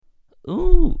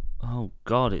Ooh, oh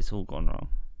God, it's all gone wrong.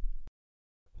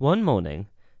 One morning,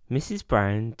 Mrs.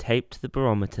 Brown taped the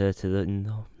barometer to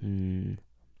the...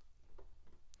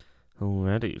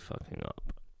 Already fucking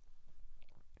up.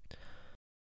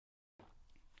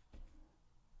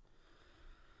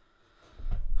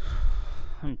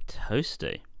 I'm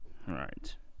toasty.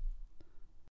 Right.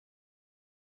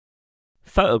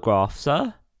 Photograph,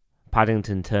 sir?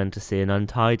 Paddington turned to see an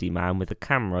untidy man with a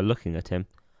camera looking at him.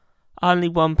 Only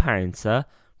 £1, sir.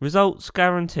 Results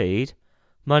guaranteed.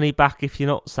 Money back if you're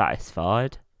not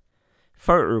satisfied.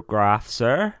 Photograph,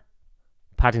 sir?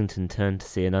 Paddington turned to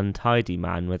see an untidy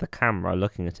man with a camera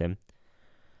looking at him.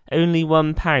 Only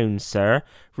 £1, sir.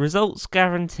 Results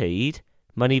guaranteed.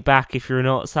 Money back if you're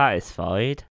not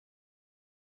satisfied.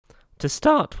 To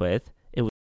start with, it was...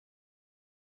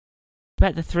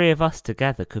 bet the three of us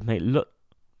together could make look...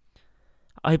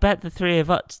 I bet the three of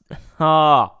us...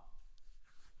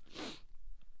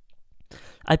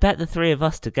 I bet the three of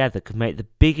us together could make the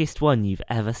biggest one you've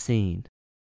ever seen.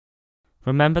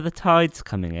 Remember the tides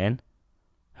coming in?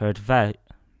 Heard vote.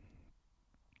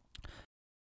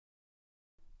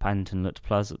 Paddington looked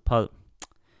puzzled.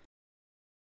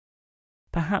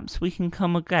 Perhaps we can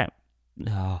come again.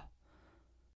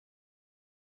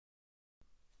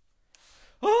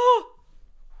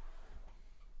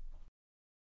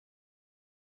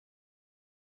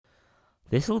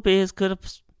 This'll be as good a...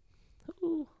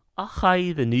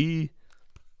 Achai the new.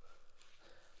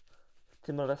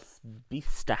 Timorous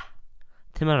beasta.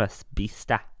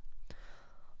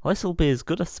 This'll be as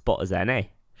good a spot as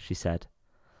any, she said.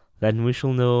 Then we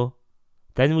shall know.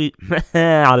 Then we...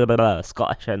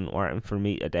 Scottish ain't working for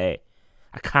me today.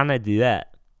 I canna do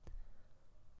that.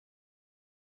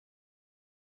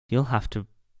 You'll have to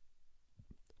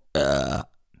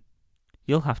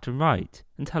write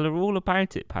and tell her all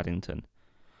about it, Paddington.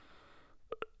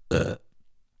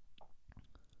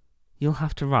 You'll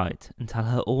have to write and tell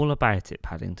her all about it,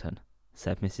 Paddington,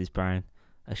 said Mrs. Brown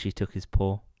as she took his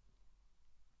paw.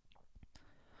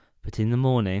 But in the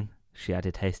morning, she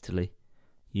added hastily,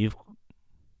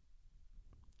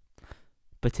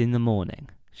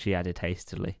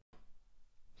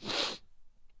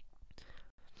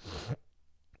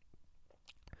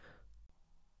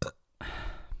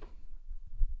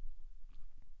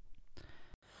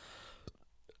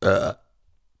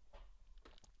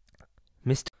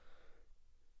 Mr.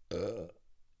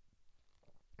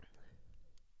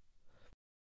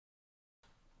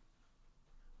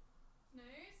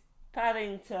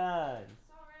 Paddington! Sorry,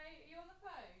 are you on the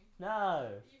phone? No.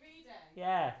 Are you reading?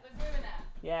 Yeah. Did I ruin it?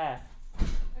 Yeah. I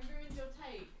ruined your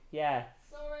tape. Yeah.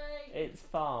 Sorry. It's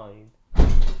fine. I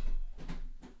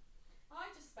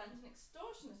just spent an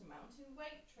extortionate amount in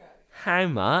Waitrose. How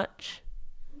much?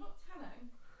 I'm not telling.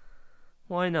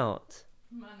 Why not?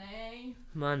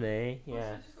 Money. Yeah.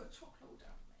 Also, I just got chocolate all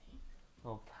down me.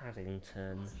 Oh,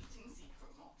 Paddington. I was eating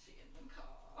secret mochi in the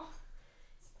car.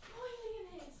 It's boiling in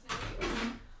here,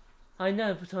 Snoop. I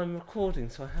know, but I'm recording,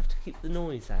 so I have to keep the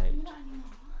noise out. You're not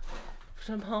anymore. But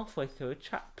I'm halfway through a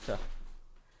chapter. Do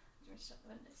you want to shut the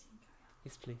window so you can carry on?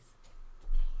 Yes, please.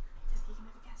 Okay, you can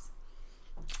never guess.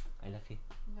 I love you.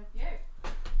 Love you.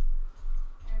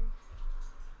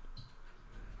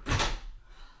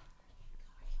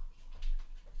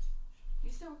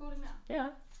 You still recording now? Yeah.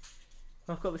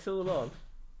 I've got this all on.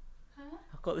 Huh?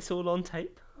 I've got this all on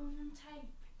tape. All on tape.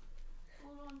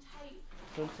 All on tape.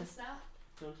 Do you want to, Officer.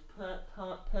 do you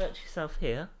want to perch yourself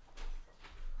here?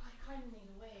 I kind of need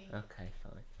a wee. Okay,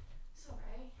 fine. Sorry.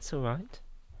 It's alright.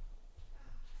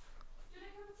 Do you want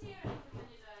to come and see you when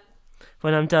you're done?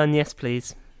 When I'm done, yes,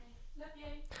 please. Okay. Love you.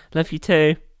 Love you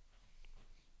too.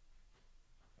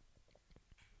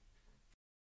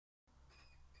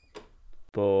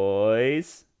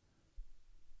 Boys.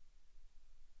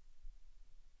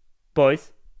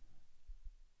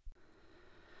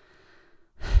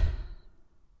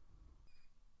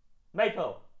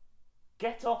 Maple,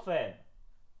 get off him.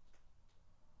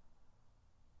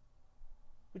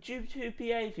 Would you two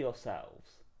behave yourselves?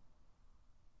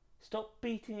 Stop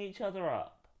beating each other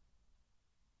up.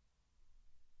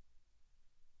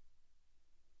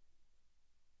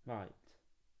 Right.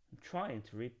 I'm trying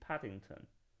to read Paddington.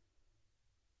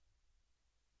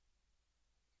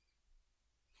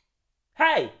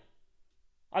 Hey!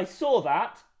 I saw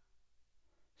that!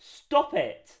 Stop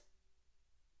it!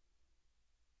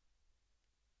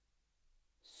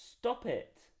 Stop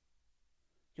it!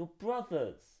 You're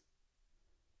brothers.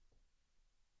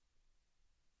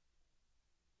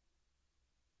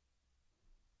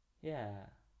 Yeah.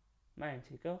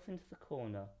 Mounty, go off into the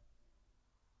corner.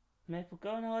 Maple,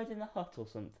 go and hide in the hut or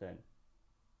something.